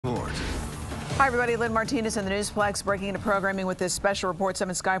Hi, everybody. Lynn Martinez in the Newsplex breaking into programming with this special report.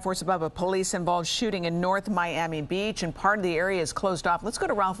 7 Skyforce above a police-involved shooting in North Miami Beach, and part of the area is closed off. Let's go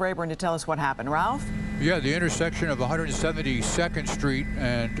to Ralph Rayburn to tell us what happened. Ralph? Yeah, the intersection of 172nd Street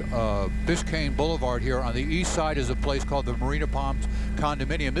and Biscayne Boulevard here on the east side is a place called the Marina Palms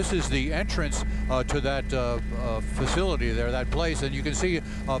Condominium. This is the entrance to that facility there, that place, and you can see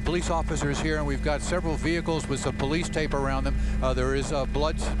police officers here, and we've got several vehicles with some police tape around them. There is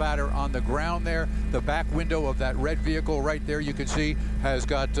blood spatter on the ground there. The back window of that red vehicle right there, you can see, has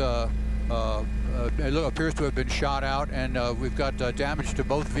got it appears to have been shot out, and we've got damage to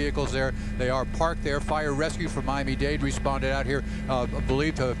both vehicles there. They are parked there. Fire rescue from Miami-Dade responded out here,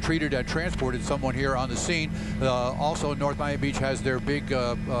 believed to have treated and transported someone here on the scene. Also, North Miami Beach has their big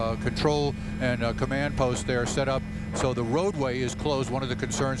control and command post there set up. So the roadway is closed. One of the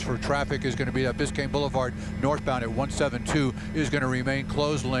concerns for traffic is going to be that Biscayne Boulevard northbound at 172 is going to remain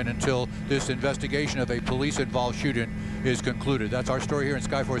closed, Lynn, until this investigation of a police-involved shooting is concluded. That's our story here in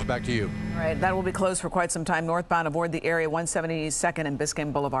Skyforce. Back to you. All right, that will be closed for quite some time northbound. Avoid the area 172nd and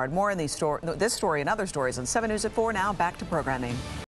Biscayne Boulevard. More in this story and other stories on 7 News at 4 now. Back to programming.